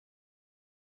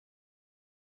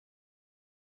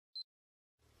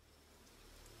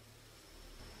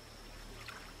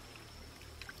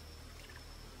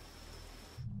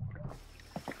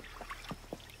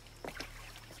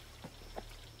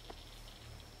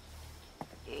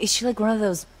Is she like one of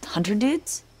those hunter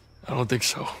dudes? I don't think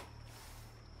so.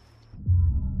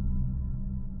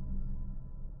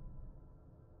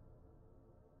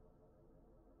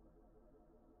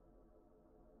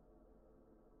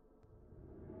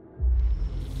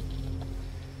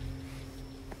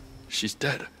 She's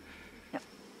dead.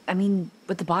 I mean,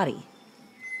 with the body.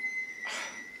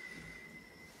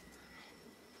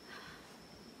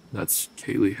 That's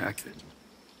Kaylee Hackett.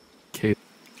 Kaylee.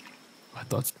 I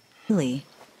thought... Really?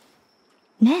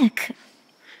 Nick.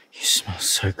 You smell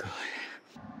so good.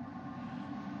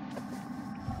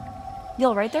 You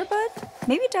all right there, bud?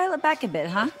 Maybe dial it back a bit,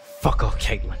 huh? Fuck off,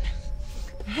 Caitlin.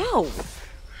 Whoa!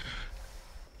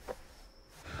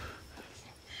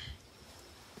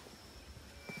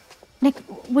 Nick,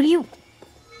 what are you...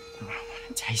 I want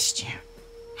to taste you.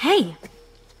 Hey!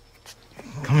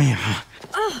 Come here.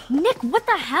 Ugh, Nick, what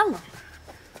the hell?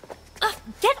 Ugh,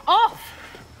 get off!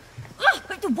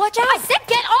 Ugh, watch out! I said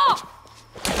get off!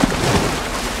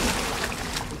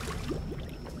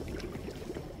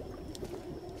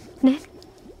 Nick?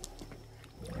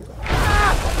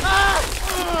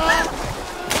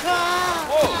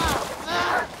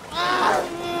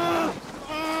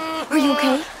 Are you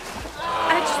okay?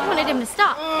 I just wanted him to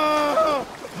stop.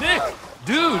 Nick!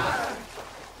 Dude!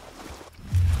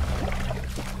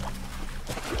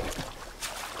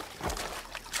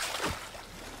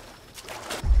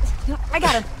 I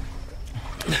got him.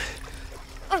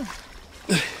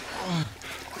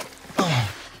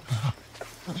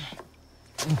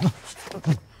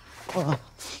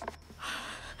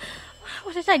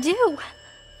 What did I do?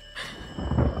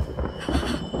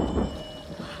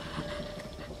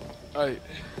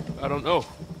 I don't know.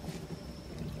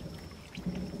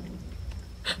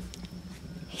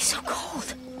 He's so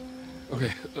cold.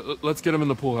 Okay, let's get him in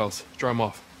the pool house. Dry him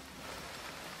off.